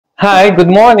Hi, good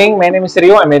morning. My name is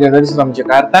Rio. I'm a dentist from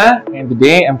Jakarta, and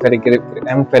today I'm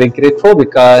very grateful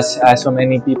because so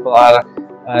many people are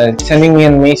sending me a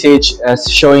message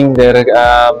showing their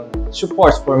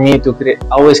support for me to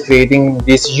always creating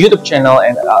this YouTube channel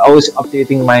and always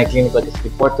updating my clinical test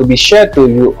report to be shared to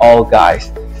you all guys.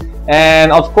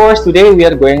 And of course, today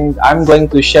I'm going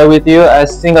to share with you a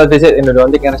single visit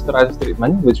endodontic and restorative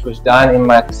treatment, which was done in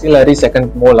my maxillary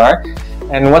second molar.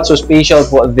 And what's so special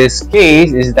for this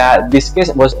case is that this case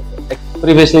was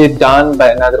previously done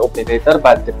by another operator,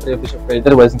 but the previous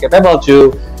operator wasn't capable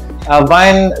to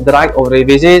find the right of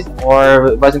revisit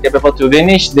or wasn't capable to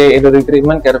finish the endodontic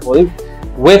treatment carefully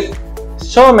with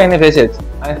so many visits.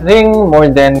 I think more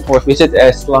than 4 visits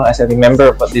as long as I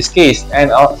remember for this case.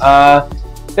 And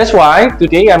that's why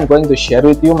today I'm going to share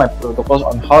with you my protocols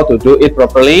on how to do it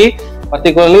properly,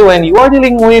 particularly when you are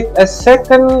dealing with a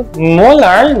second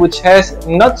molar which has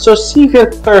not so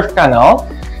severe curved canal,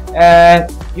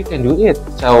 and you can do it.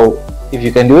 So if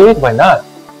you can do it, why not?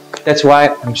 That's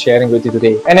why I'm sharing with you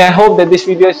today. And I hope that this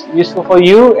video is useful for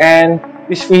you, and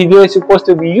this video is supposed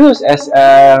to be used as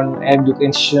an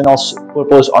educational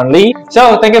purpose only.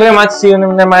 So thank you very much. See you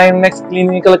in my next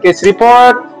clinical case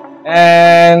report,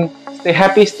 and stay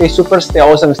happy, stay super, stay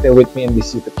awesome, stay with me in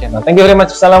this YouTube channel. Thank you very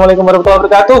much. Assalamualaikum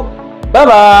warahmatullahi wabarakatuh.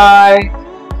 Bye-bye!